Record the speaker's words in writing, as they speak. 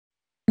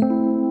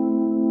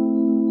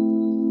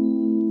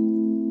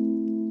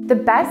The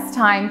best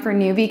time for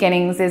new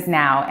beginnings is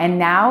now, and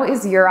now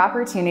is your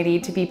opportunity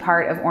to be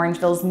part of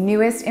Orangeville's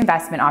newest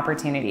investment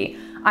opportunity.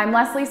 I'm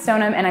Leslie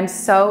Stoneham, and I'm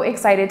so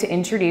excited to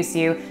introduce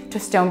you to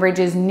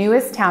Stonebridge's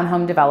newest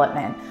townhome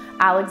development,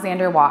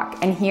 Alexander Walk.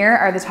 And here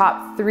are the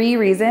top 3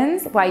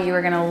 reasons why you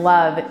are gonna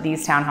love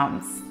these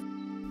townhomes.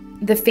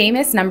 The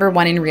famous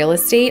 #1 in real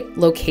estate,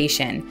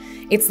 location.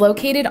 It's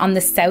located on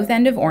the south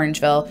end of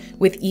Orangeville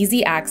with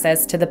easy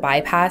access to the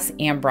bypass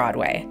and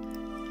Broadway.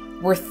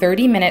 We're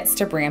 30 minutes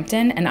to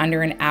Brampton and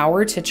under an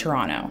hour to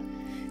Toronto.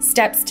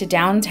 Steps to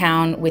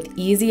downtown with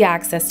easy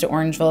access to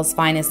Orangeville's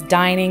finest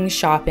dining,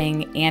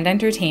 shopping, and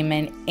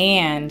entertainment,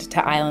 and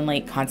to Island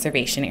Lake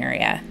Conservation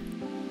Area.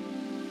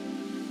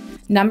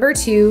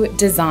 #2,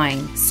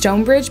 design.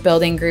 Stonebridge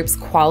Building Group's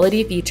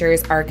quality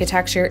features,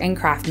 architecture, and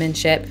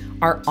craftsmanship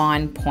are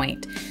on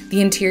point.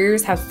 The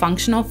interiors have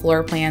functional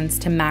floor plans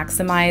to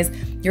maximize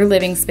your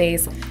living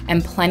space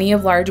and plenty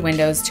of large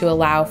windows to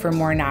allow for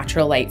more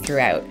natural light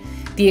throughout.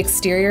 The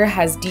exterior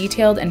has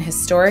detailed and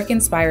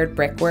historic-inspired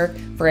brickwork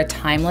for a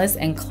timeless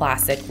and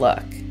classic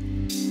look.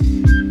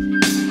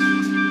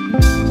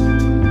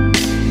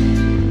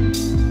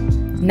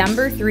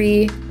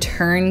 #3,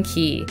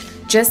 turnkey.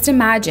 Just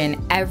imagine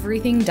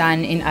everything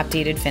done in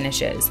updated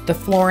finishes. The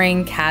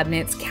flooring,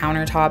 cabinets,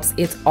 countertops,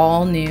 it's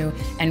all new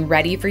and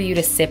ready for you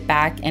to sit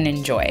back and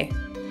enjoy.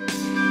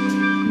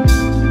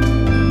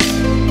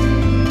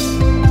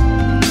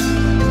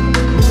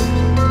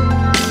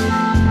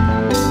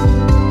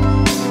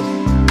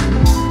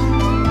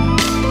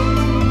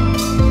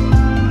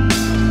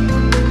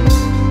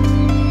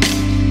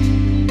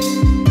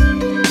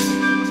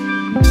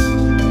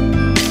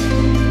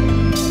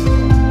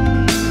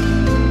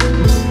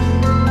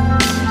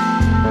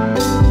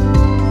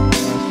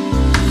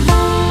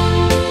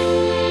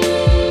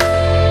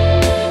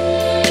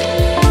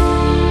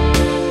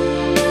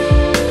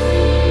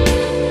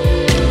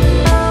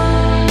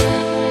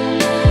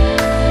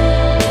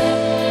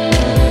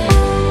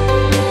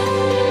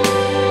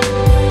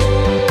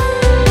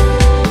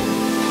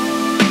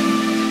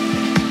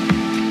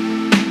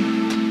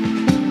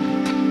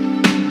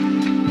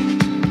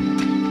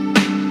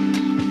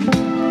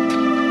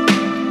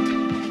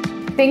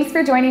 Thanks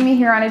for joining me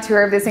here on a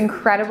tour of this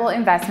incredible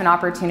investment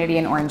opportunity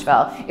in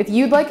Orangeville. If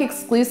you'd like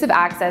exclusive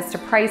access to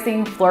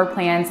pricing, floor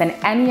plans, and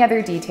any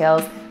other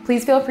details,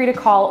 please feel free to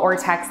call or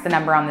text the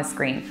number on the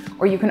screen.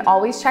 Or you can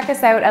always check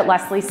us out at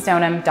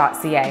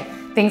lesliestoneham.ca.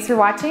 Thanks for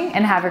watching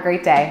and have a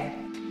great day.